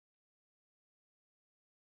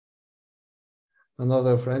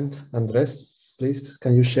another friend, Andres. Please,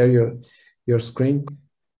 can you share your screen?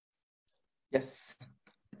 Yes.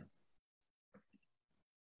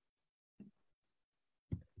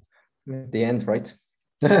 The end, right?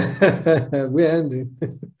 We ended.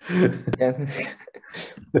 Yeah,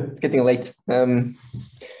 it's getting late.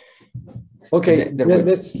 Okay,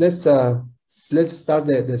 let's start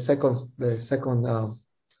the second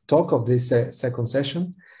talk of this second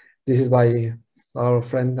session. This is by our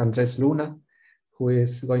friend Andres Luna, who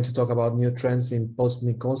is going to talk about new trends in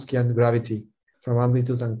post-Minkowskian gravity from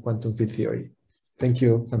amplitude and quantum field theory. Thank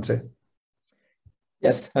you, Andres.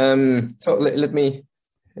 Yes. So let me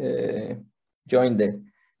join the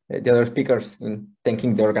other speakers in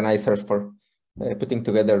thanking the organizers for putting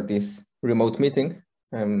together this remote meeting.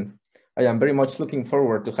 I am very much looking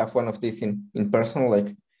forward to have one of these in person,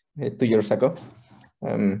 like 2 years ago.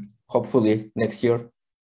 Hopefully next year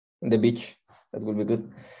on the beach, that will be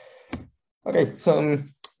good. Okay, so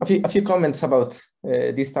a few comments about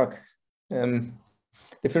this talk.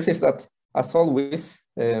 The first is that, as always,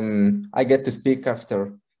 I get to speak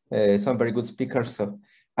after some very good speakers, so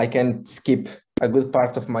I can skip a good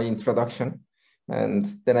part of my introduction, and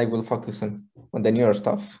then I will focus on the newer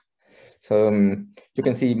stuff. So you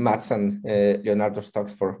can see Matt's and Leonardo's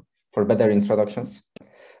talks for better introductions.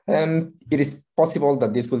 It is possible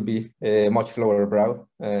that this will be much lower brow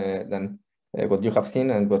than what you have seen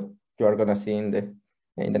and what you are gonna see in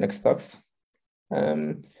the next talks.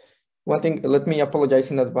 One thing, let me apologize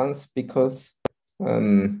in advance because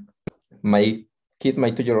my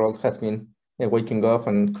 2-year-old, has been waking up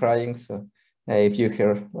and crying. So if you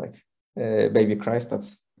hear like baby cries,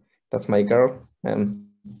 that's my girl.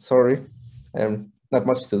 Sorry, not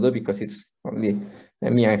much to do because it's only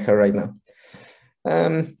me and her right now.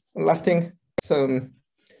 Last thing, so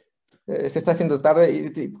se está haciendo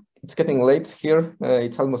tarde. It's getting late here.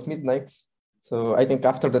 It's almost midnight. So I think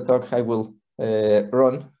after the talk I will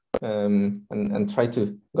run and try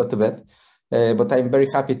to go to bed. But I'm very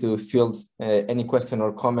happy to field any question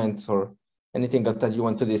or comment or anything that you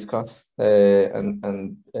want to discuss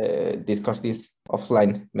and discuss this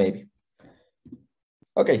offline maybe.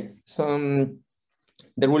 Okay, so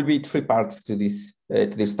there will be 3 parts to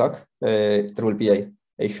this talk. There will be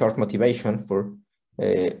a short motivation for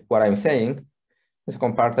what I'm saying. The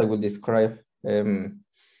second part I will describe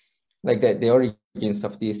like the origins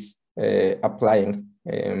of this applying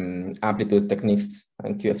amplitude techniques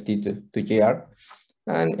and QFT to GR.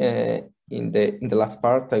 And in the last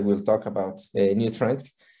part, I will talk about new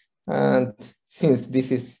trends. And since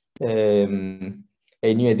this is a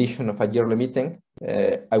new edition of a yearly meeting,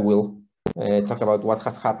 I will talk about what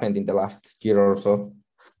has happened in the last year or so.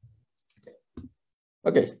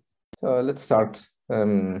 Okay, so let's start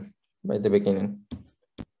by the beginning.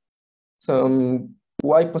 So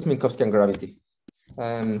why post-Minkowskian gravity?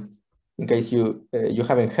 In case you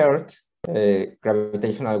haven't heard,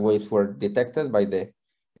 gravitational waves were detected by the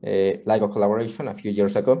LIGO collaboration a few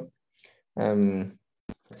years ago.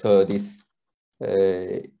 So this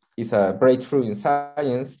is a breakthrough in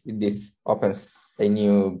science. This opens a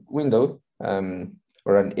new window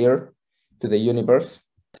or an ear to the universe.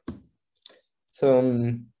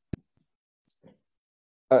 So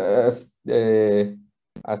as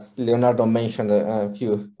Leonardo mentioned a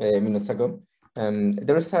few minutes ago,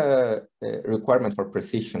 there is a requirement for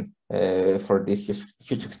precision for these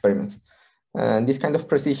huge experiments. And this kind of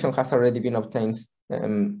precision has already been obtained,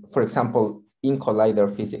 for example, in collider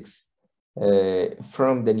physics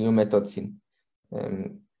from the new methods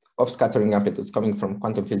of scattering amplitudes coming from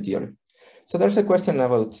quantum field theory. So there's a question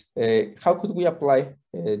about how could we apply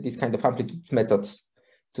these kind of amplitude methods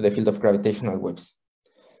to the field of gravitational waves.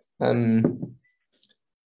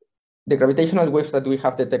 The gravitational waves that we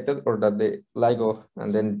have detected, or that the LIGO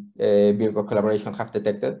and then Virgo collaboration have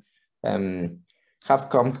detected, have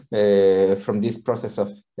come from this process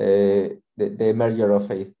of the merger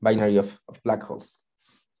of a binary of black holes.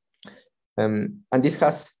 And this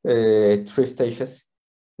has 3 stages.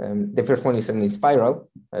 The first one is in spiral,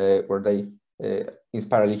 where they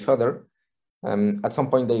inspiral each other. At some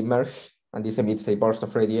point they merge, and this emits a burst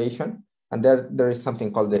of radiation. And there is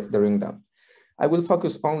something called the ring down. I will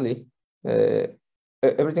focus only,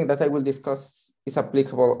 everything that I will discuss is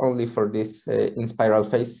applicable only for this in spiral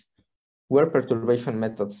phase, where perturbation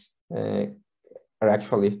methods are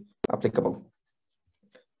actually applicable.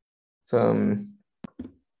 So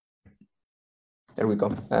there we go.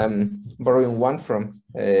 Borrowing one from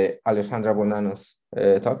Alessandra Bonanno's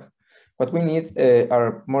talk, what we need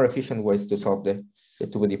are more efficient ways to solve the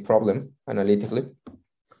 2D problem analytically.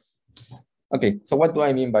 Okay, so what do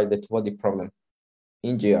I mean by the 2D problem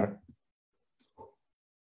in GR?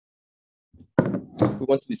 we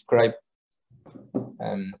want to describe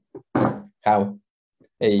how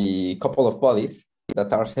a couple of bodies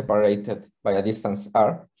that are separated by a distance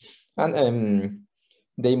r, and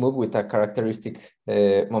they move with a characteristic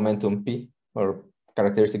momentum p, or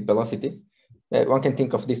characteristic velocity. One can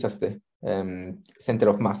think of this as the center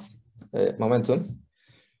of mass momentum.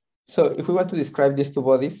 So if we want to describe these two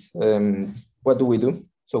bodies, what do?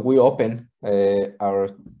 So we open our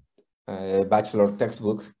bachelor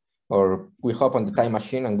textbook, or we hop on the time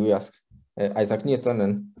machine and we ask Isaac Newton,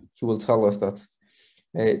 and he will tell us that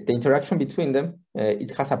the interaction between them,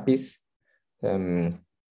 it has a piece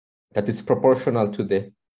that is proportional to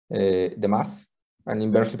the mass and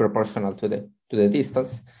inversely proportional to the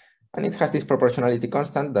distance, and it has this proportionality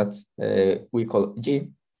constant that we call g.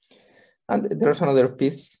 And there's another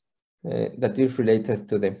piece that is related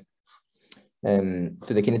to the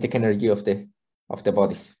kinetic energy of the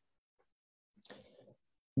bodies.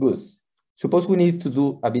 Good. Suppose we need to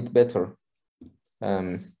do a bit better.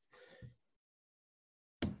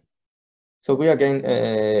 So we again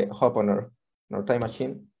hop on our time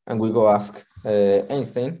machine and we go ask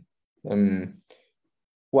Einstein,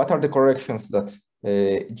 what are the corrections that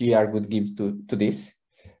GR would give to this?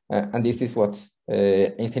 And this is what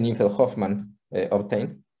Einstein, Infeld, Hoffman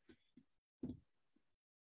obtained.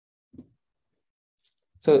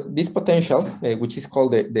 So this potential, which is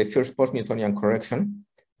called the first post-Newtonian correction,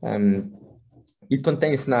 it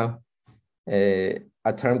contains now a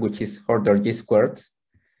term which is order g squared,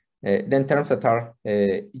 then terms that are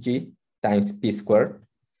g times p squared,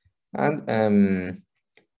 and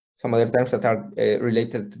some other terms that are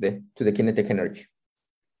related to the kinetic energy.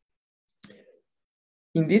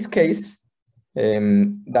 In this case,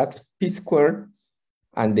 that's p squared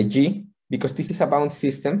and the g, because this is a bound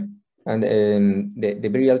system, and the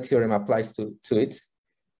Brielle theorem applies to it.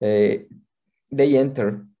 They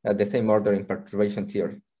enter at the same order in perturbation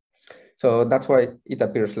theory. So that's why it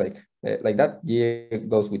appears like that. G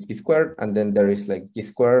goes with p squared, and then there is like g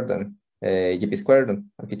squared and gp squared and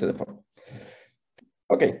p to the 4.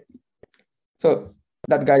 Okay, so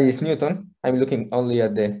that guy is Newton. I'm looking only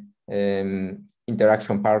at the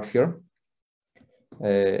interaction part here.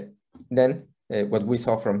 Then what we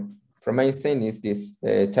saw from Einstein is this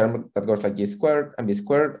term that goes like g squared and b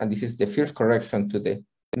squared, and this is the first correction to the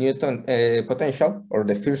Newton potential, or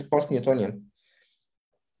the first post-Newtonian.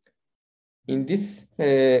 In this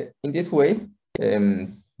way,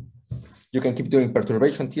 you can keep doing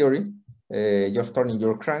perturbation theory, just turning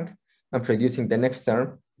your crank and producing the next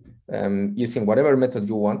term using whatever method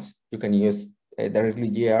you want. You can use directly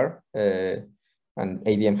GR and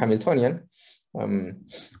ADM Hamiltonian,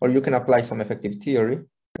 or you can apply some effective theory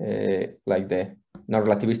like the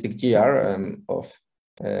non-relativistic GR of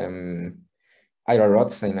Ira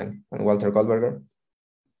Rothstein and Walter Goldberger.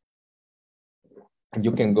 And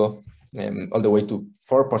you can go all the way to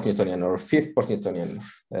 4 post-Newtonian or 5th post-Newtonian,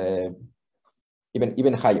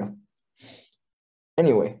 even higher.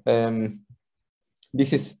 Anyway,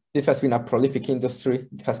 this has been a prolific industry.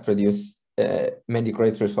 It has produced many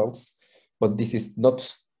great results, but this is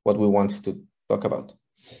not what we want to talk about.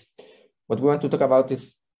 What we want to talk about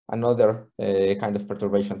is another kind of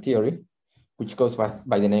perturbation theory, which goes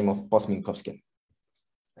by the name of Post-Minkowskian.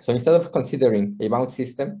 So instead of considering a bound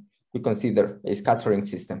system, we consider a scattering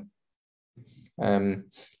system. In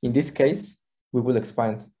this case, we will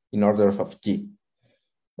expand in orders of g,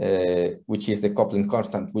 which is the coupling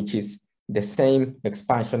constant, which is the same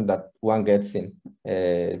expansion that one gets in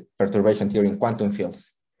perturbation theory in quantum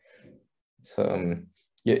fields. So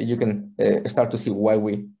you can start to see why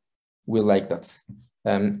we like that.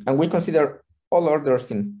 And we consider all orders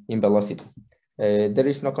in velocity. There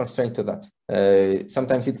is no constraint to that.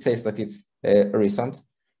 Sometimes it says that it's horizontal,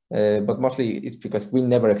 but mostly it's because we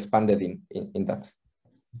never expanded in that.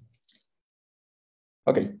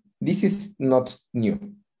 Okay, this is not new.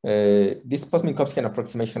 This Post-Minkowskian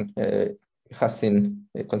approximation has seen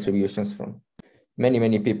contributions from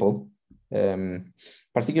many people.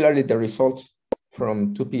 Particularly the result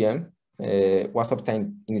from 2 p.m. Was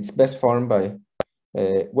obtained in its best form by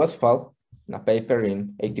Westphal in a paper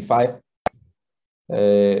in '85.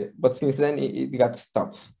 But since then it got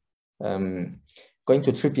stopped. Going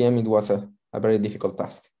to 3 p.m. it was a very difficult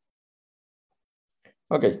task.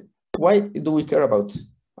 Okay, why do we care about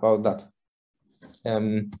that?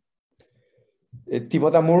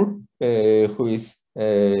 Thibaut Damour, who is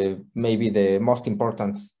maybe the most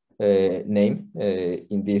important name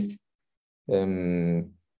in this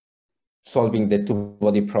solving the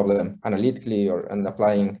two-body problem analytically and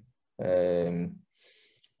applying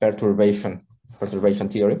perturbation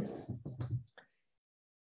theory.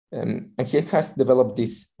 And he has developed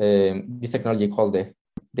this technology called the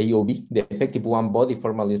EOB, the effective one-body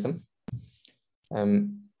formalism.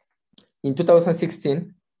 In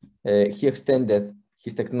 2016, he extended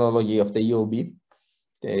his technology of the EOB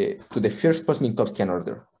to the first Post-Minkowskian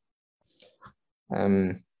order.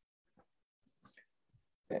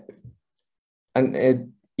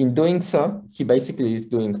 In doing so, he basically is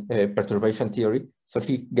doing perturbation theory. So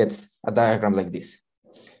he gets a diagram like this.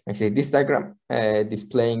 I say this diagram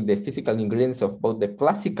displaying the physical ingredients of both the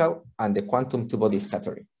classical and the quantum two-body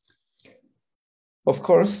scattering. Of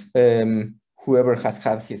course, whoever has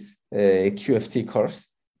had his QFT course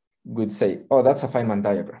would say, oh, that's a Feynman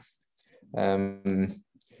diagram.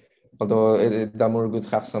 Although Damour would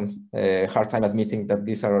have some hard time admitting that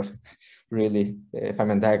these are really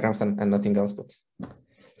Feynman diagrams and nothing else. But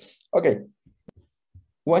okay,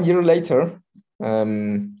 1 year later,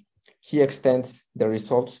 he extends the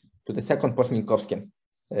results to the second Post-Minkowskian,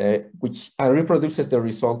 which reproduces the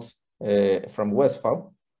results from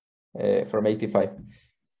Westphal from 85.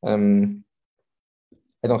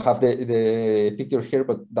 I don't have the picture here,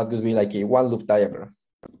 but that would be like a one-loop diagram.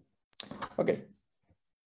 Okay,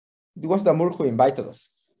 it was Damour who invited us.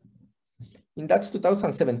 In that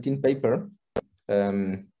 2017 paper,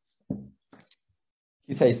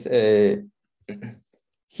 he says,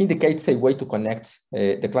 he indicates a way to connect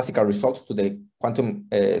the classical results to the quantum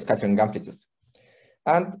scattering amplitude.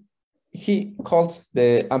 And he calls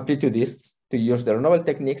the amplitudists to use their novel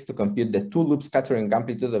techniques to compute the two-loop scattering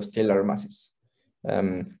amplitude of scalar masses,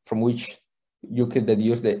 from which you could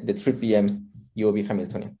deduce the 3 p.m. EOB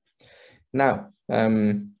Hamiltonian. Now,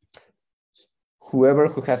 whoever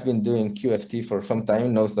who has been doing QFT for some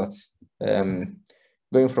time knows that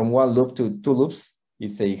going from one loop to two loops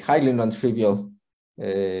is a highly non-trivial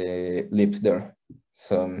leap there.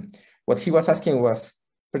 So what he was asking was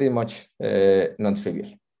pretty much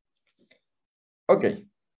non-trivial. Okay.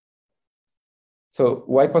 So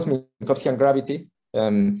why Post-Minkowskian gravity?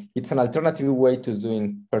 It's an alternative way to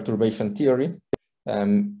doing perturbation theory.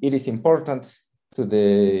 It is important to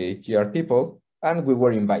the GR people, and we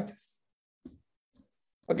were invited.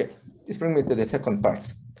 Okay, this brings me to the second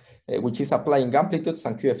part, which is applying amplitudes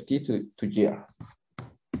and QFT to GR.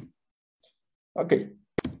 Okay,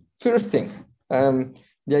 first thing,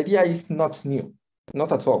 the idea is not new,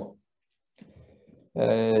 not at all.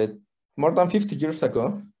 More than 50 years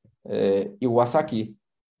ago, Iwasaki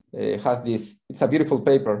had this, it's a beautiful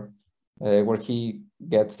paper where he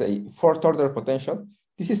gets a fourth order potential.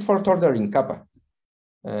 This is fourth order in kappa.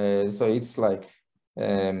 So it's like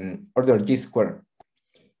order G squared,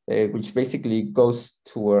 which basically goes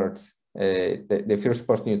towards the first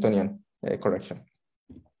post-Newtonian correction.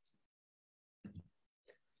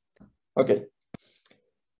 Okay,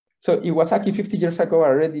 so Iwasaki 50 years ago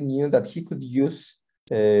already knew that he could use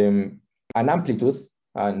an amplitude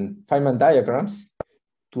and Feynman diagrams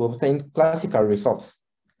to obtain classical results.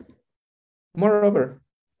 Moreover,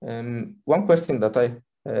 one question that I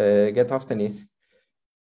get often is,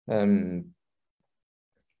 so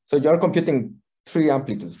you're computing 3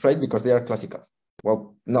 amplitudes, right? Because they are classical.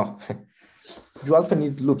 Well, no. You also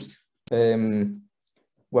need loops.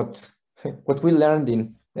 What we learned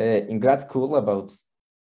in grad school about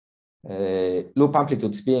loop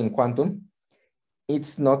amplitudes being quantum,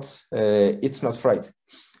 it's not right.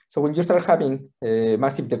 So when you start having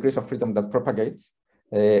massive degrees of freedom that propagates,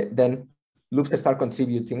 then loops start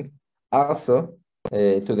contributing also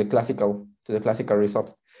to the classical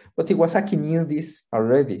result. But Iwasaki knew this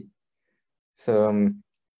already. So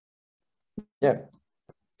yeah,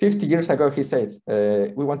 50 years ago he said,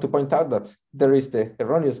 we want to point out that there is the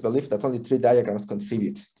erroneous belief that only 3 diagrams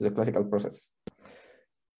contribute to the classical process.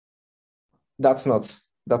 That's not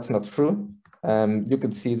true. You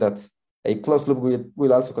could see that a closed loop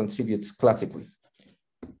will also contribute classically.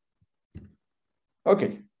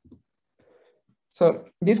 Okay, so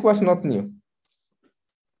this was not new.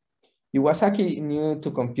 Iwasaki knew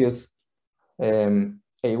to compute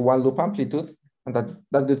a one loop amplitude, and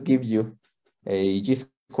that would give you a G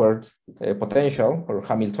squared potential or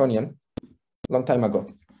Hamiltonian long time ago.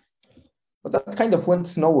 But that kind of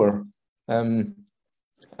went nowhere. And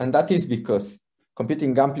that is because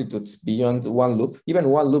computing amplitudes beyond one loop, even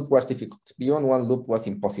one loop was difficult. Beyond one loop was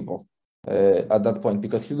impossible at that point,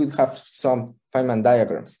 because you would have some Feynman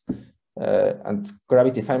diagrams. And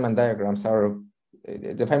gravity Feynman diagrams are,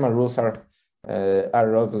 the Feynman rules are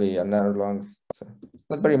ugly and are long, so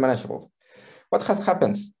not very manageable. What has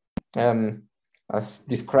happened, as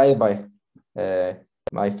described by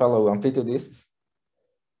my fellow amplitudists,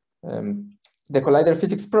 the collider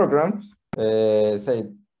physics program say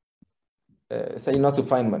no to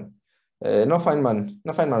Feynman. no Feynman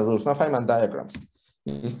rules, no Feynman diagrams.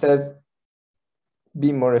 Instead,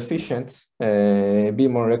 be more efficient, be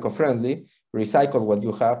more eco-friendly, recycle what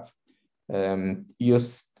you have,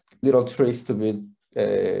 use little trees to build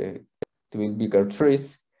bigger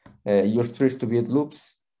trees, use trees to build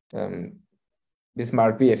loops. Be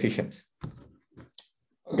smart, be efficient.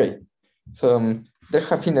 Okay, so there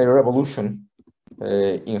has been a revolution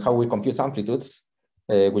in how we compute amplitudes,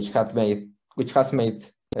 which has made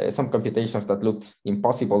some computations that looked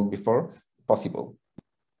impossible before possible.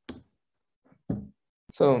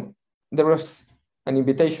 So there was an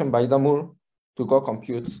invitation by Bohr to go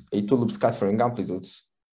compute a two-loop scattering amplitudes.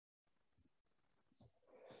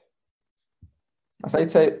 As I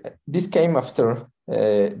said, this came after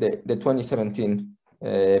the 2017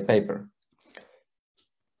 paper.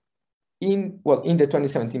 In the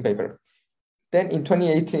 2017 paper. Then in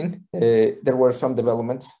 2018, there were some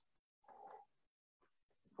developments,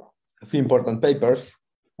 a few important papers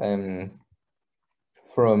from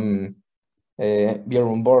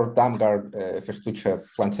Björn Bohr, Damgaard, Verstuche,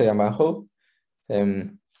 Plancea, Maho.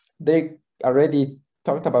 They already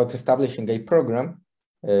talked about establishing a program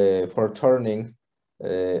for turning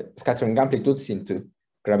scattering amplitudes into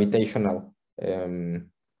gravitational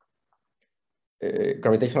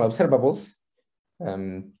observables.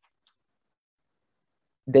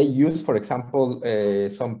 They use, for example,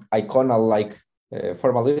 some iconal-like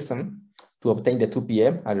formalism to obtain the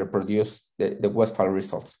 2PM and reproduce the Westphal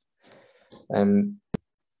results.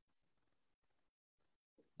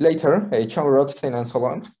 Later, Chong, Rothstein, and so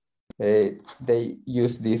on, they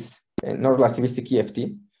use this non-relativistic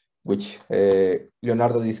QFT, which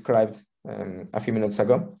Leonardo described a few minutes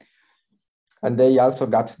ago. And they also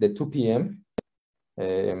got the 2PM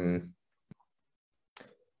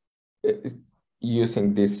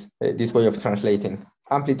using this way of translating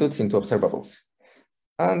amplitudes into observables.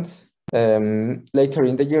 And later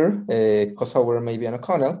in the year, Kosover, maybe, and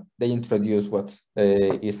O'Connell, they introduced what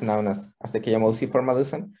is known as the KMOC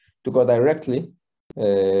formalism to go directly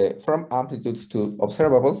from amplitudes to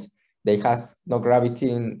observables. They have no gravity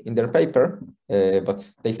in their paper,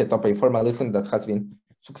 but they set up a formalism that has been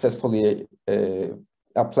successfully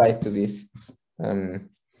applied to this,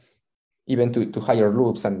 even to higher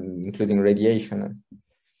loops, and including radiation,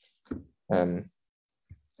 and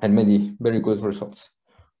many very good results.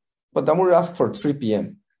 But Bohr asked for 3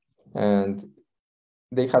 PM, and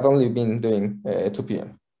they had only been doing 2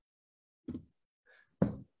 PM.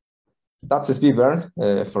 That's S.B. Byrne,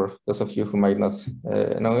 for those of you who might not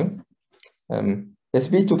know him.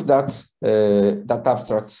 S.B. took that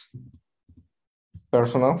abstract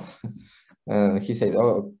personal, and he said,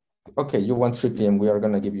 "Oh, okay, you want 3 PM, we are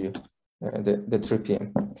going to give you the 3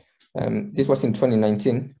 PM. This was in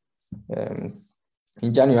 2019,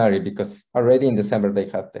 in January, because already in December they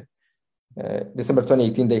had December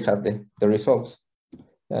 2018 they had the results.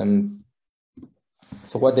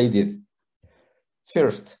 So what they did,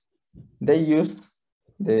 first, they used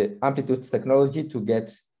the amplitude technology to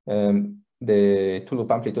get the two-loop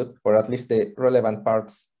amplitude, or at least the relevant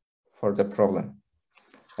parts for the problem.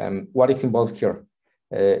 What is involved here?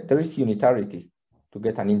 There is unitarity to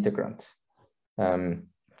get an integrand.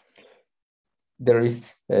 There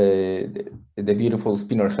is the beautiful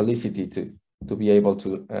spinor helicity to be able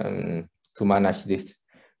to manage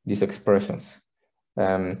these expressions.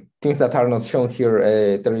 Things that are not shown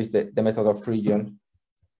here, there is the method of region,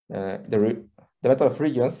 the method of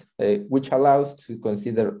regions, which allows to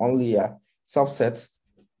consider only a subset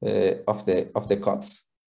of the cuts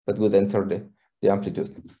that would enter the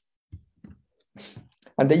amplitude.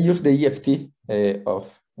 And they use the EFT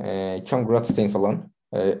of Chong, Rothstein, Solon.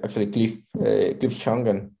 Actually, Cliff Chong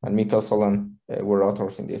and Mikkel Solon were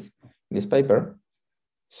authors in this paper.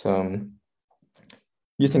 So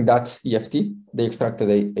using that EFT, they extracted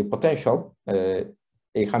a potential, a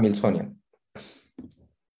Hamiltonian.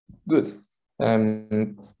 Good.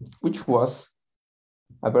 Which was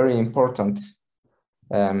a very important,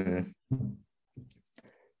 it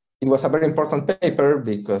was a very important paper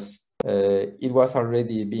because it was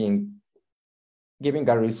already giving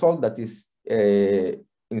a result that is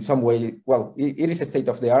in some way, well, it is a state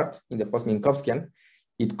of the art in the Post-Minkowskian.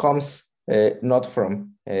 It comes not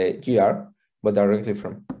from GR, but directly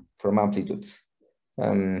from amplitudes.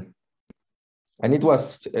 And it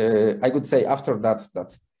was, I would say, after that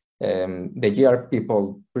the GR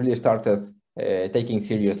people really started taking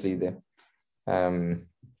seriously the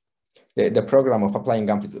program of applying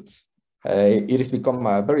amplitudes. It has become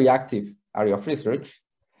a very active area of research,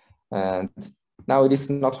 and now it is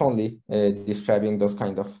not only describing those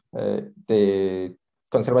kind of the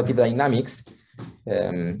conservative dynamics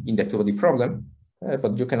in the 2D problem,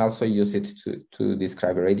 but you can also use it to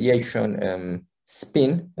describe a radiation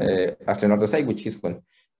spin, as Leonardo said, which is when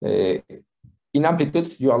in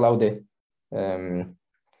amplitudes you allow the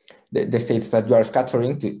states that you are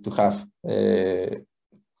scattering to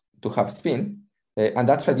have spin, and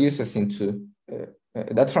that reduces into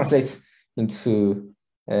that translates into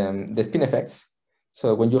the spin effects.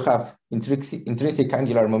 So when you have intrinsic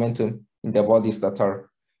angular momentum in the bodies that are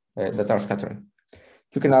scattering,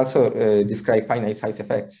 you can also describe finite size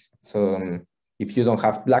effects. So if you don't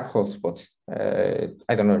have black holes, but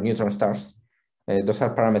I don't know, neutron stars, those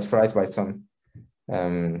are parameterized by some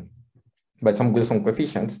Wilson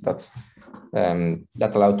coefficients that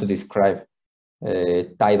allow to describe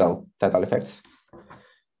tidal effects.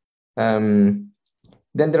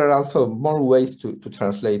 Then there are also more ways to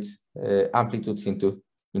translate amplitudes into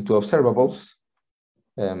observables.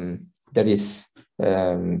 There is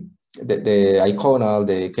the iconal,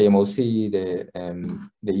 the KMOC, the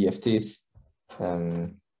EFTs,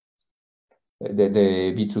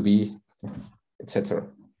 the B2B, etc.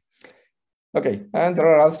 Okay, and there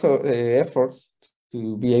are also efforts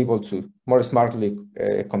to be able to more smartly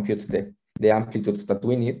compute the amplitudes that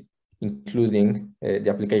we need, including the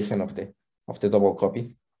application of the double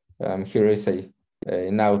copy. Here is a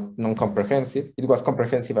now non-comprehensive. It was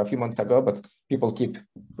comprehensive a few months ago, but people keep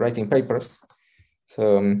writing papers.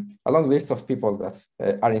 So a long list of people that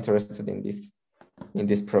are interested in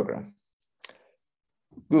this program.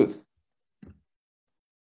 Good.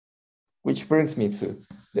 Which brings me to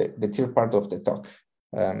the third part of the talk.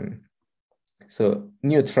 So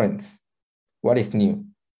new trends. What is new?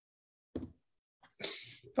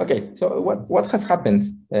 Okay, so what has happened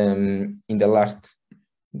in the last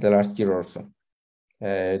year or so?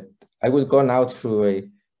 I will go now through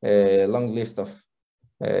a long list of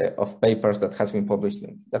papers that have been published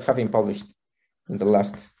in the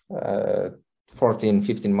last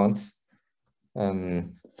 14-15 months.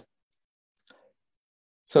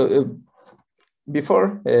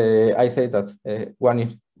 Before I say that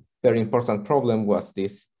one very important problem was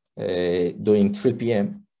this doing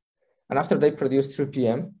 3PM. And after they produced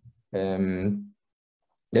 3PM,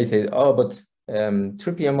 they said, oh, but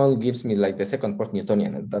 3PM only gives me like the second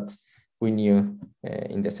post-Newtonian, and that we knew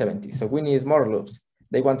in the 70s. So we need more loops.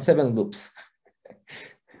 They want 7 loops.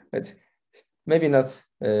 But maybe not,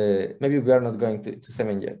 maybe we are not going to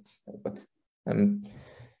 7 yet. But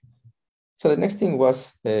so the next thing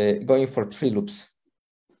was going for 3 loops.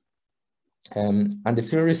 And the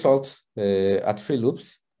 3 results at 3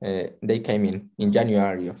 loops, they came in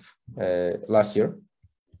January of last year.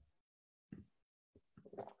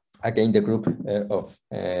 Again, the group of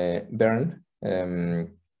Bern,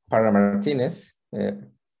 Parra-Martinez,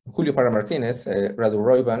 Julio Parra-Martinez, Radu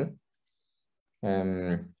Roiban,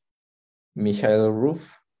 Michael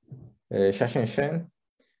Ruf, Shashen Shen,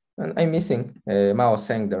 and I'm missing Mao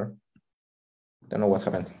Zeng there. Don't know what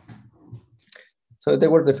happened. So they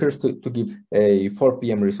were the first to give a 4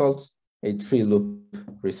 PM result, a 3-loop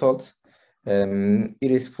result.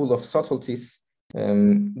 It is full of subtleties.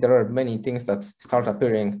 There are many things that start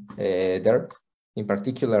appearing there. In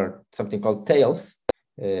particular, something called tails,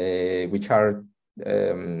 which are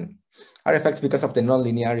effects because of the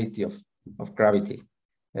non-linearity of gravity.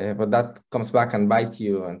 But that comes back and bites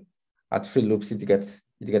you, and at 3 loops it gets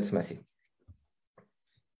messy.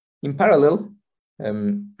 In parallel,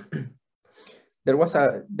 there was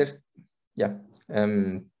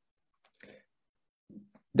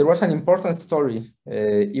an important story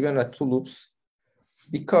even at 2 loops,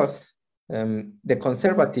 because the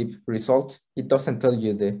conservative result, it doesn't tell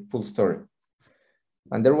you the full story.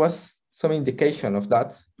 And there was some indication of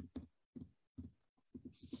that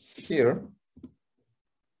here.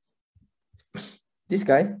 This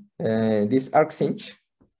guy, this arcsinch,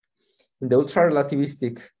 in the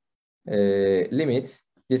ultra-relativistic limit,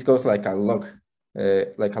 this goes like a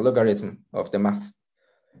logarithm of the mass.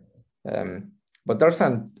 But there's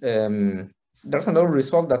another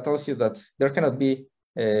result that tells you that there cannot be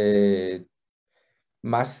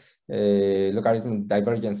mass logarithm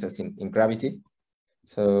divergences in gravity.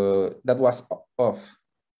 So that was off.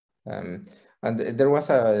 And there was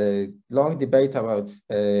a long debate about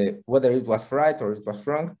whether it was right or it was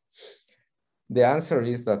wrong. The answer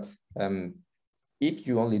is that if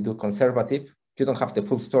you only do conservative, you don't have the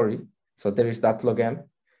full story. So there is that log m.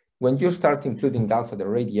 When you start including also the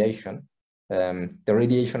radiation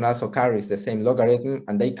also carries the same logarithm,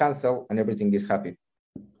 and they cancel and everything is happy.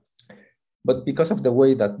 But because of the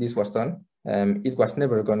way that this was done, it was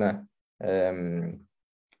never gonna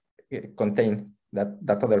contain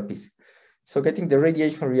that other piece. So getting the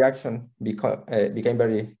radiation reaction became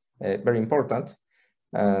very important.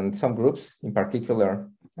 and some groups, in particular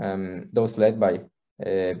those led by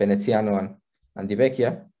Veneziano and Di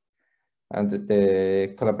Vecchia, and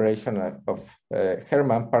the collaboration of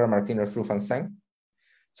Herman, Parra, Martinez, Ruf, and Zhang.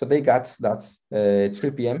 So they got that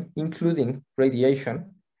 3 p.m., including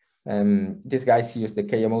radiation. These guys used the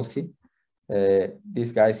KMOC.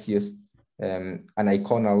 These guys used an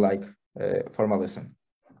iconal-like formalism.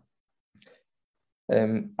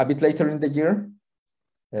 A bit later in the year,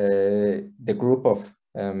 the group of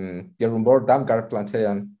Jeroen Damgaard, Planté,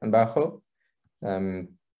 and Bajo,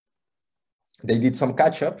 they did some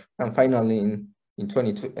catch-up, and finally in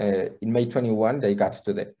May 21, they got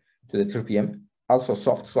to the 3 p.m. Also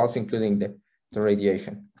soft, so also including the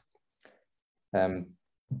radiation. Then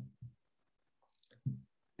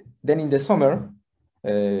in the summer,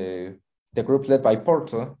 the group led by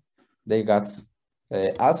Porto, they got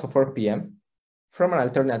also 4 p.m. from an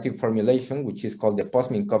alternative formulation, which is called the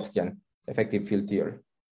Post-Minkowskian effective field theory.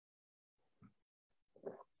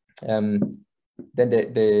 Then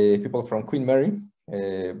the people from Queen Mary,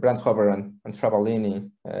 Brandhover and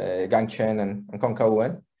Travaglini, Gang Chen and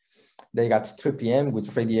Kong-Kao, they got 3 p.m.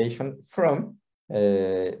 with radiation from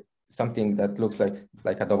something that looks like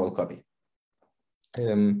a double copy.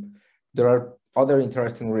 There are other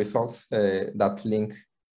interesting results that link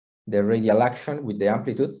the radial action with the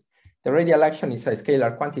amplitude. The radial action is a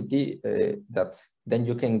scalar quantity that then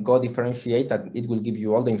you can go differentiate, and it will give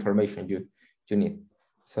you all the information you need.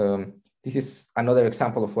 So this is another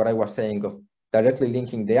example of what I was saying of directly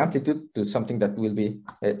linking the amplitude to something that will be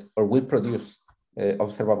or will produce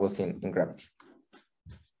observables in gravity.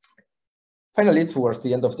 Finally, towards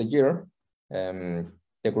the end of the year,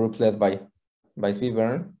 the group led by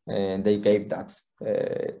Svibern, and they gave that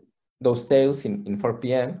those tails in 4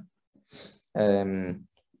 p.m.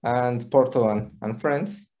 And Porto and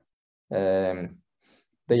friends,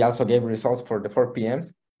 they also gave results for the 4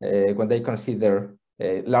 p.m. When they consider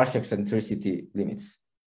large eccentricity limits.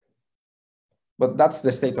 But that's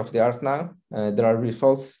the state of the art now. There are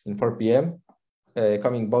results in 4 p.m.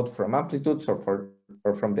 Coming both from amplitudes or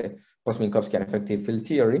from the Post-Minkowskian effective field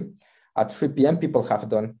theory. At 3 p.m., people have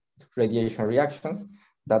done radiation reactions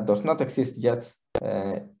that does not exist yet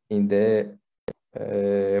in the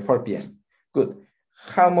 4 p.m. Good.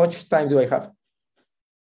 How much time do I have?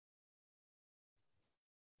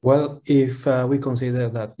 Well, if we consider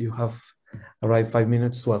that you have arrived 5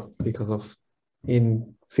 minutes, well, because of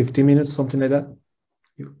in 15 minutes, something like that,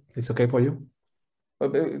 it's okay for you?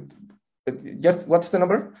 Just what's the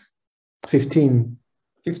number? 15.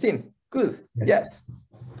 15. Good. Yeah. Yes.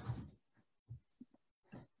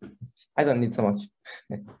 I don't need so much.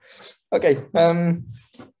 Okay.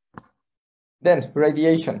 Then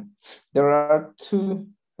radiation. There are two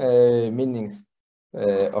meanings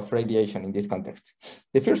of radiation in this context.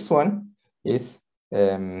 The first one is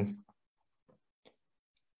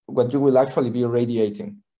what you will actually be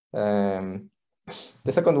radiating. The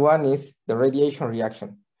second one is the radiation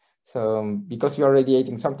reaction. So because you are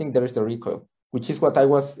radiating something, there is the recoil, which is what I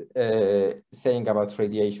was saying about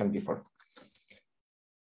radiation before.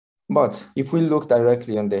 But if we look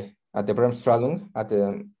directly at the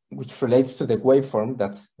Bremsstrahlung, which relates to the waveform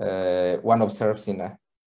that one observes in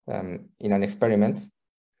an experiment,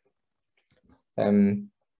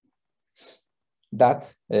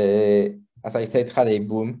 that, as I said, had a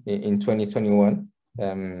boom in 2021.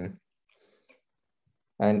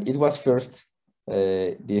 And it was first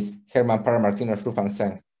this Herman, Parra, Martinez, Ruf, and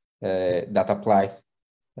Zhang that applied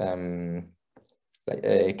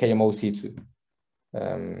KMOC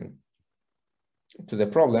to the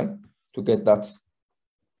problem to get that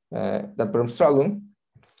Bremsstrahlung.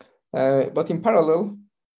 But in parallel,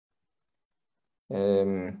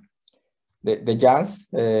 the Jans,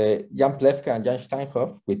 Jan Plewka and Jan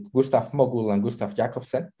Steinhoff, with Gustav Mogul and Gustav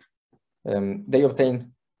Jakobsen, they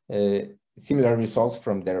obtained similar results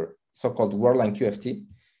from their so-called Worldline QFT.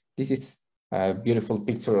 This is a beautiful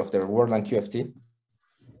picture of their Worldline QFT,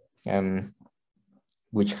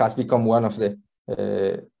 which has become one of the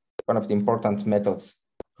important methods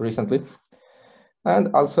recently.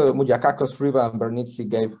 And also Mougiakakos, Riva, and Bernizzi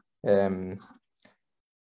gave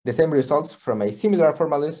the same results from a similar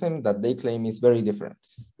formalism that they claim is very different.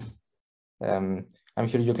 I'm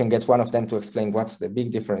sure you can get one of them to explain what's the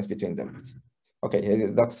big difference between them. Okay,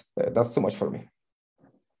 that's too much for me.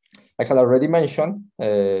 I had already mentioned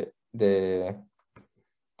the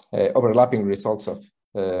overlapping results of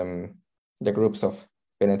the groups of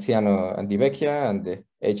Veneziano and Di Vecchia and the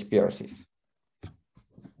HPRCs.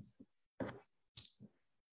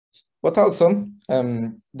 But also,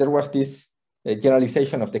 there was this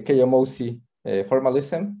generalization of the KMOC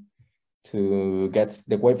formalism to get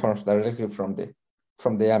the waveforms directly from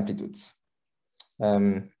from the amplitudes.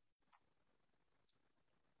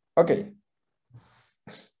 Okay.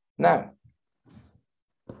 Now,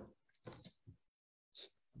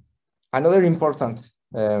 another important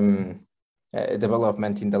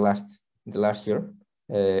development in the last year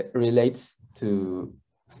relates to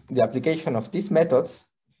the application of these methods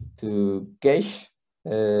to gauge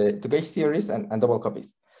theories and double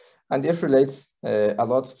copies, and this relates a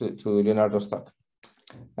lot to Leonardo's talk.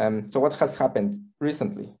 So what has happened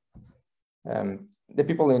recently? The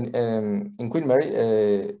people in Queen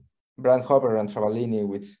Mary, Brandhover and Travellini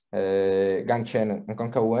with Gang Chen and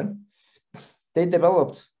Kong Wen, they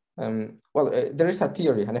developed, there is a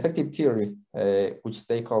theory, an effective theory, which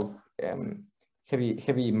they call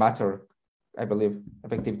heavy matter, I believe,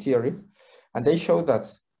 effective theory. And they show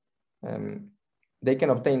that they can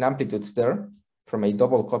obtain amplitudes there from a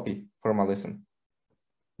double copy formalism.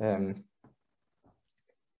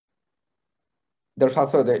 There's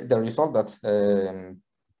also the result that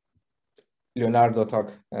Leonardo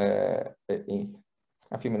talked a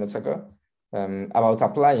few minutes ago about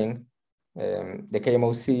applying the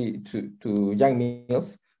KMOC to young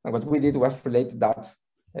Niels. And what we did was relate that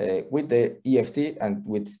with the EFT and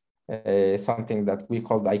with something that we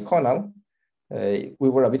called iconal. We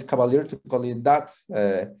were a bit cavalier to call it that.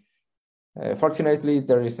 Fortunately,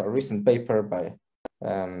 there is a recent paper by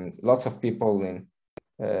lots of people in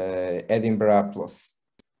Edinburgh plus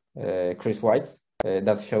Chris White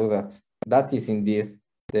that show that that is indeed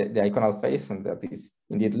the iconal phase, and that is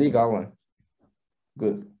indeed legal and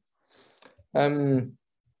good.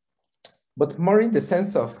 But more in the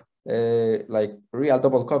sense of like real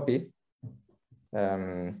double copy,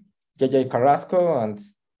 J.J. Carrasco and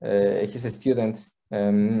his student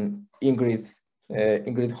Ingrid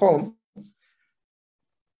Holm,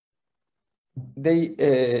 they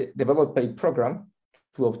developed a program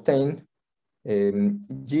to obtain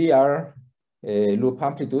GR loop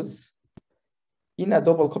amplitudes in a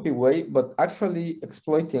double copy way, but actually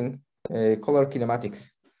exploiting color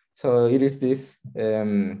kinematics. So it is this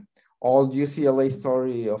old UCLA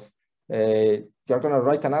story of you're going to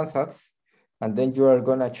write an ansatz, and then you are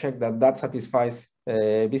going to check that that satisfies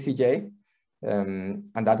BCJ, and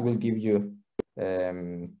that will give you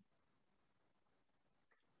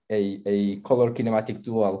a color kinematic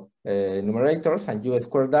dual numerators, and you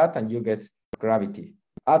square that and you get gravity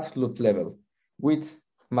at loop level with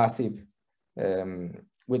massive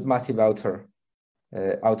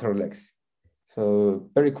outer legs. So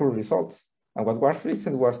very cool results. And what was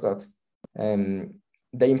recent was that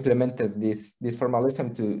they implemented this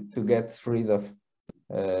formalism to get rid of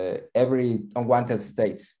every unwanted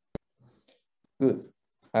state. Good.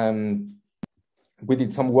 We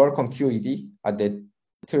did some work on QED at the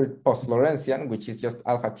third post-Lorentzian, which is just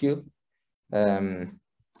alpha Q. And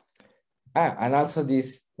also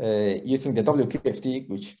this using the WQFT,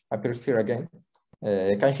 which appears here again.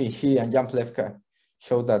 Kanshin Shi and Jan Plewka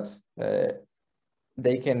show that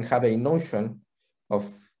they can have a notion of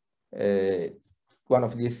one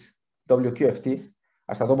of these WQFTs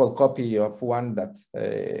as a double copy of one that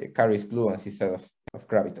carries gluons instead of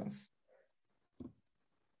gravitons.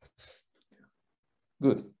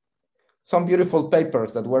 Good. Some beautiful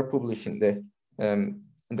papers that were published in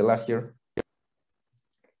the last year.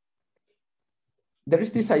 There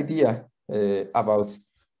is this idea about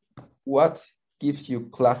what gives you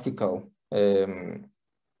classical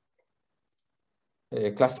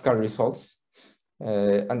results,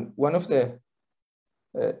 and one of the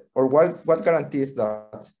or what guarantees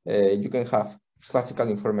that you can have classical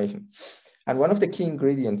information. And one of the key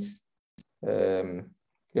ingredients,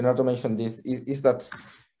 Leonardo mentioned this, is that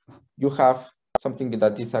you have something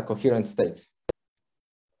that is a coherent state.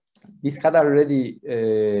 This had already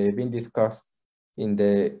been discussed in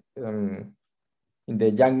the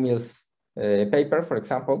Young Mills paper, for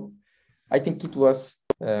example. I think it was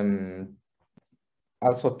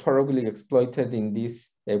also thoroughly exploited in this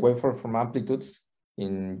waveform from amplitudes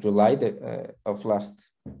in July of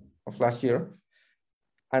last year,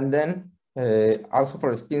 and then also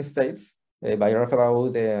for spin states by Rafael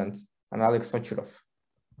Aude and Alex Sochirov.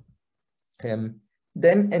 Then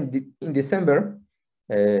in December,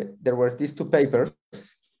 there were these two papers.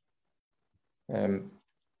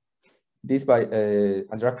 This by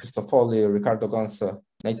Andrea Cristofoli, Ricardo Gonzo,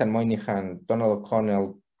 Nathan Moynihan, Donald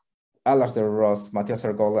O'Connell, Alasdair Ross, Matthias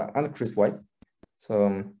Argola, and Chris White.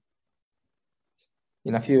 So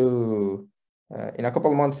in a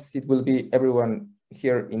couple of months, it will be everyone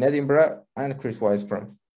here in Edinburgh and Chris White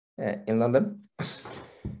from in London.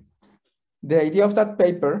 The idea of that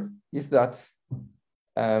paper is that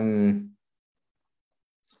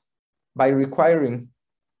by requiring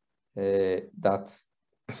that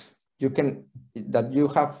you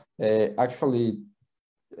have actually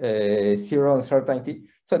zero uncertainty.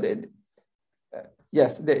 So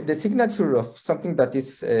yes, the signature of something that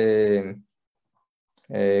is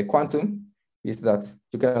quantum is that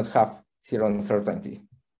you cannot have zero uncertainty.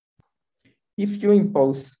 If you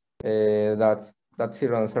impose that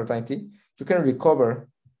zero uncertainty, you can recover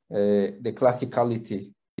the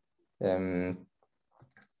classicality from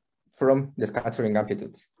the scattering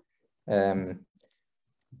amplitudes. And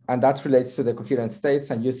that relates to the coherent states,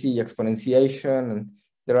 and you see exponentiation, and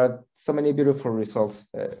there are so many beautiful results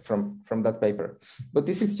from that paper. But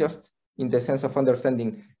this is just in the sense of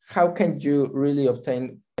understanding how can you really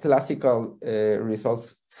obtain classical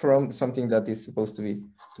results from something that is supposed to be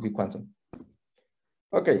quantum.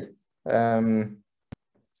 Okay,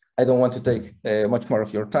 I don't want to take much more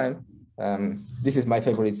of your time. This is my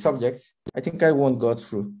favorite subject. I think I won't go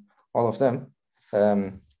through all of them,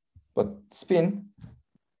 but spin,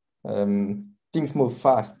 things move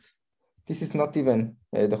fast. This is not even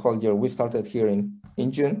the whole year. We started here in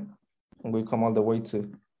June, and we come all the way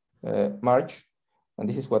to March, and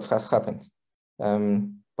this is what has happened.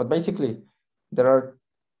 But basically, there are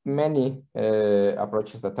many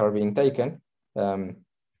approaches that are being taken.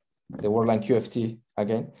 The Worldline QFT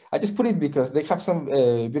again. I just put it because they have some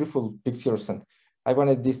beautiful pictures, and I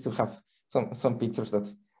wanted this to have some pictures that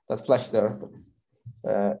flash there.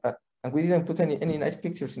 And we didn't put any nice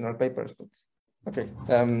pictures in our papers, but okay.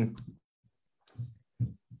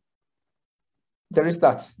 There is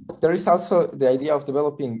that. There is also the idea of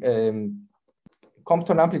developing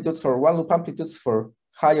Compton amplitudes or one loop amplitudes for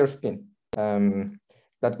higher spin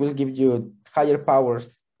that will give you higher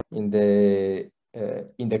powers in the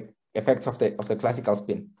effects of the classical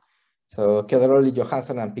spin. So Chiodorolli,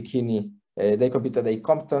 Johansson, and Picchini, they computed a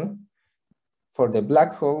Compton for the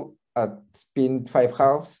black hole at spin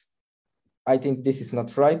 5/2. I think this is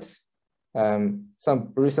not right.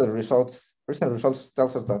 Some recent results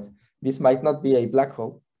tells us that this might not be a black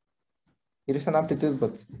hole. It is an amplitude,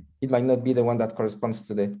 but it might not be the one that corresponds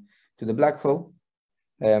to the black hole.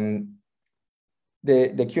 The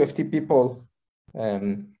QFT people,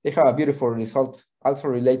 they have a beautiful result also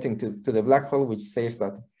relating to the black hole, which says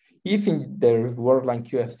that if in their Worldline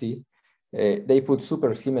QFT, they put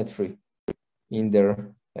supersymmetry in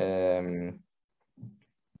their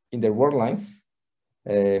Worldlines,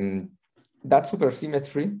 that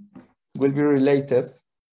supersymmetry will be related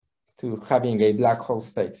to having a black hole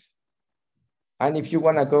state. And if you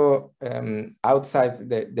want to go outside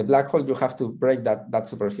the black hole, you have to break that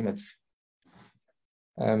supersymmetry.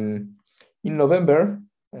 In November,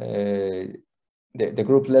 the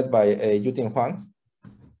group led by Yuting Huang,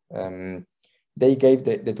 they gave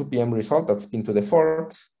the 2 p.m. result at spin to the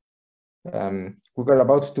 4th. We were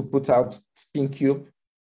about to put out spin cube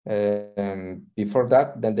before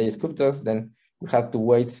that, then they scooped us, then we had to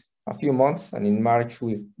wait a few months, and in March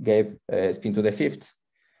we gave spin to the 5th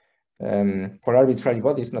for arbitrary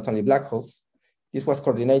bodies, not only black holes. This was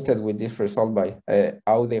coordinated with this result by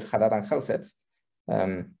Aude, Haddad, and Helset,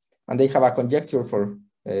 and they have a conjecture for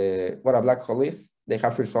what a black hole is. They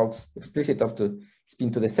have results explicit up to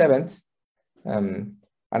spin to the 7th, and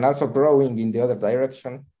also growing in the other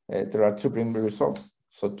direction. There are 2 primary results,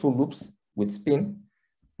 so 2 loops with spin.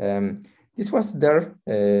 This was there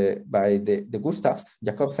by the Gustavs,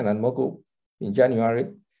 Jacobsen, and Mogu in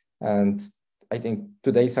January, and I think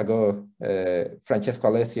 2 days ago, Francesco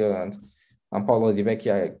Alessio and Paolo Di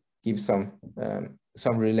Vecchia give some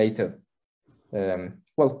related,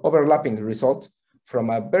 overlapping result from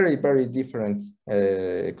a very, very different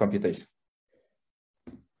computation.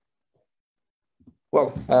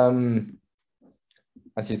 Well,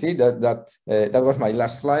 as you see, that was my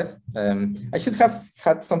last slide. I should have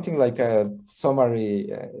had something like a summary,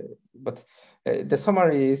 but the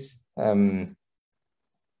summary is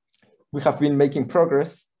we have been making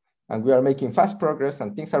progress, and we are making fast progress,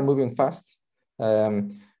 and things are moving fast.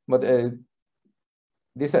 But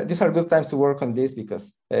these are good times to work on this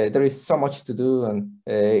because there is so much to do, and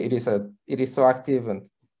it is so active, and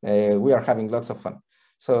we are having lots of fun.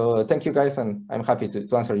 So thank you guys, and I'm happy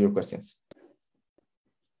to answer your questions.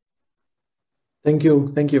 Thank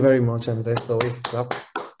you very much, Andres. So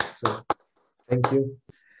thank you.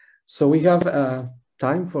 So we have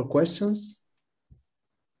time for questions.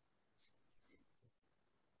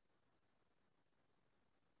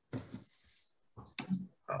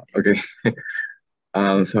 Okay.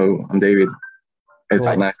 So I'm David. It's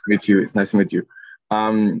nice to meet you. It's nice to meet you.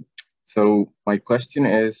 So my question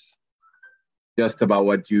is just about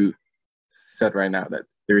what you said right now, that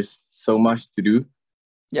there's so much to do.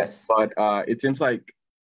 Yes. But it seems like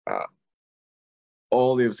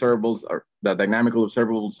all the observables, or the dynamical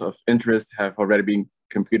observables of interest, have already been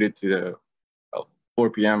computed to the 4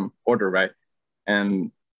 p.m. order, right?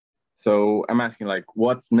 And so I'm asking, like,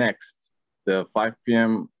 what's next? The 5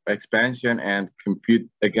 p.m. expansion and compute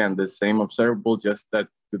again the same observable, just that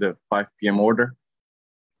to the 5 p.m. order?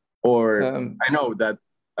 Or I know that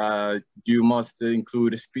you must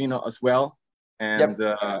include a spin as well, and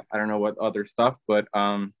Yep. I don't know what other stuff, but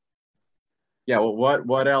yeah, well,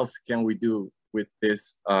 what else can we do with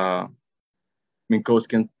this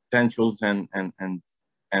Minkowskian potentials, and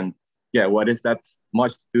yeah, what is that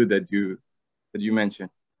much to do that you mentioned?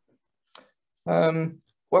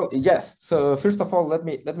 Well, yes. So first of all, let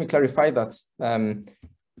me clarify that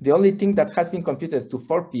the only thing that has been computed to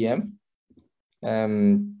 4 p.m.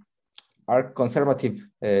 Are conservative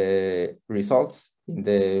results in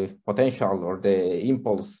the potential or the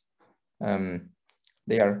impulse.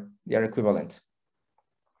 They are equivalent.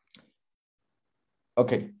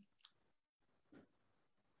 Okay.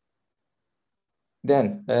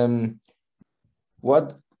 Then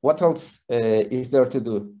what else is there to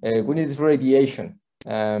do? We need radiation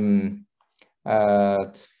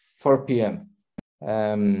at 4 p.m.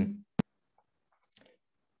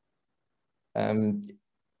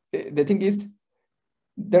 The thing is,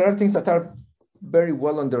 there are things that are very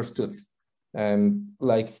well understood.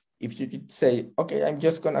 Like if you could say, okay, I'm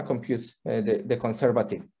just gonna compute the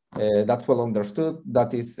conservative. That's well understood.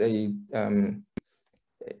 That is a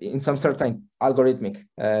in some certain algorithmic,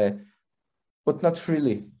 but not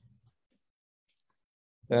really.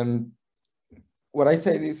 What I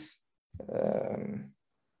say is,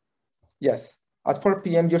 yes, at 4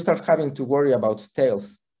 p.m. you start having to worry about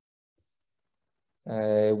tails,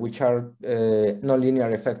 which are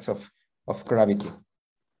nonlinear effects of gravity.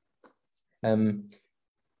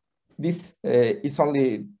 This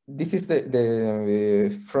is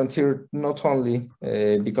the frontier, not only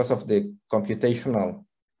because of the computational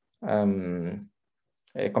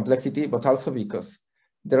complexity, but also because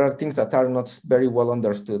there are things that are not very well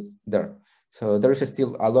understood there. So there is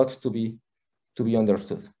still a lot to be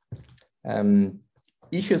understood.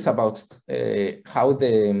 Issues about how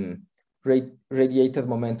the radiated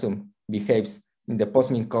momentum behaves in the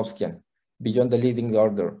post-Minkowskian beyond the leading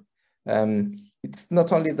order. It's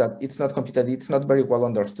not only that it's not computed, it's not very well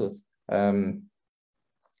understood.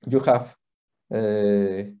 You have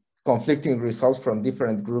conflicting results from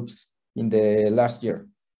different groups in the last year.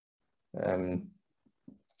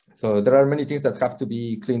 So there are many things that have to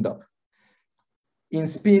be cleaned up. In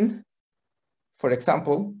spin, for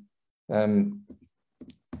example,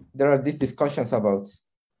 there are these discussions about,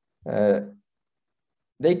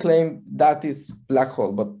 they claim that is black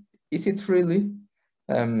hole, but is it really?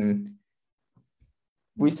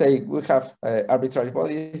 We say we have arbitrary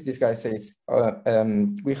bodies. This guy says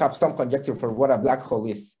we have some conjecture for what a black hole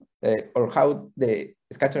is, or how the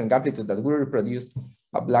scattering amplitude that we reproduce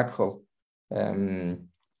a black hole.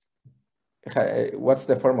 What's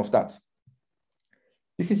the form of that?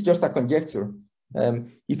 This is just a conjecture.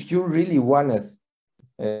 If you really wanted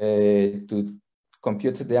to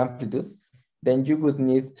compute the amplitude, then you would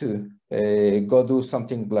need to go do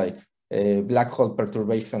something like a black hole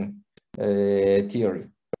perturbation theory,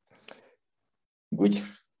 which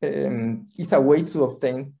is a way to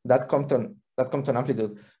obtain that Compton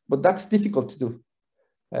amplitude, but that's difficult to do.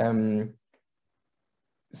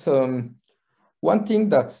 So one thing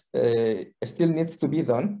that still needs to be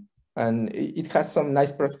done, and it has some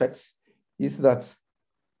nice prospects, is that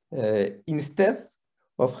instead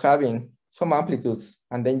of having some amplitudes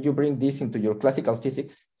and then you bring this into your classical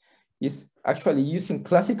physics, is actually using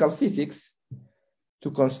classical physics to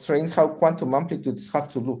constrain how quantum amplitudes have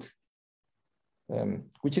to look,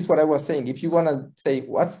 which is what I was saying. If you want to say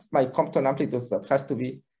what's my Compton amplitudes that has to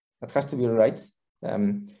be right,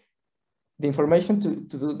 the information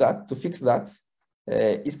to do that, to fix that,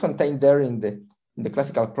 is contained there in the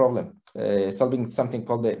classical problem, solving something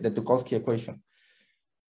called the Minkowski equation.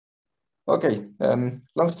 Okay,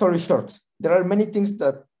 long story short, there are many things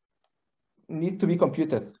that need to be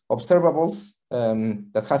computed, observables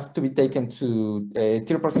that have to be taken to 3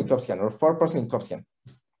 Post-Minkowskian or 4 Post-Minkowskian,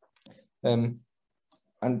 and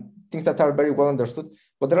things that are very well understood.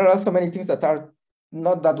 But there are also many things that are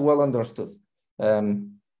not that well understood.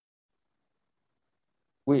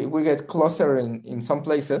 We get closer in some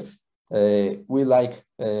places. We like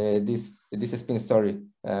this spin story,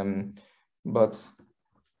 but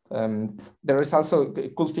there is also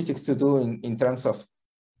cool physics to do in terms of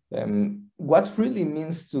what really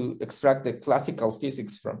means to extract the classical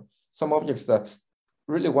physics from some objects that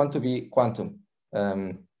really want to be quantum.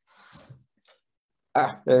 On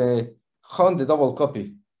the double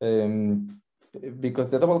copy. because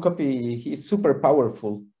the double copy is super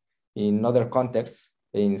powerful in other contexts,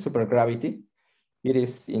 in supergravity. It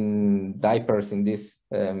is in diapers in this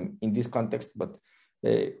context, but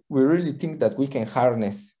we really think that we can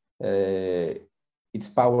harness its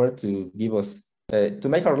power to give us to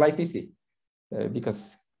make our life easy,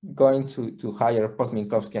 because going to higher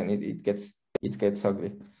Post-Minkowskian, it gets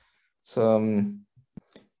ugly. So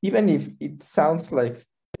even if it sounds like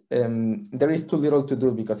there is too little to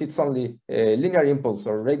do because it's only linear impulse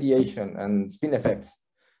or radiation and spin effects,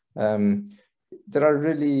 there are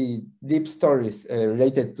really deep stories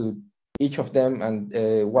related to each of them and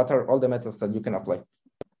what are all the methods that you can apply.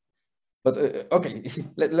 But okay,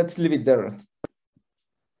 let's leave it there.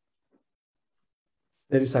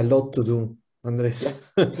 There is a lot to do,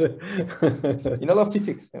 Andres. Yes. In all of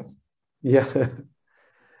physics. Yeah.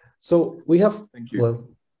 So we have, Thank you. well,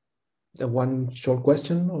 one short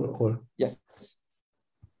question or yes.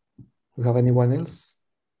 You have anyone else?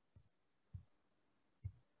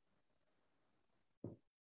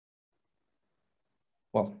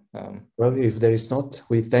 Well, if there is not,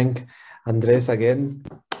 we thank Andres again.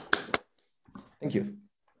 Thank you.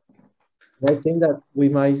 I think that we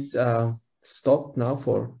might stop now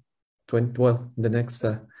for 20. Well, the next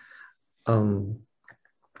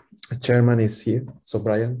chairman is here, so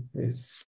Brian is.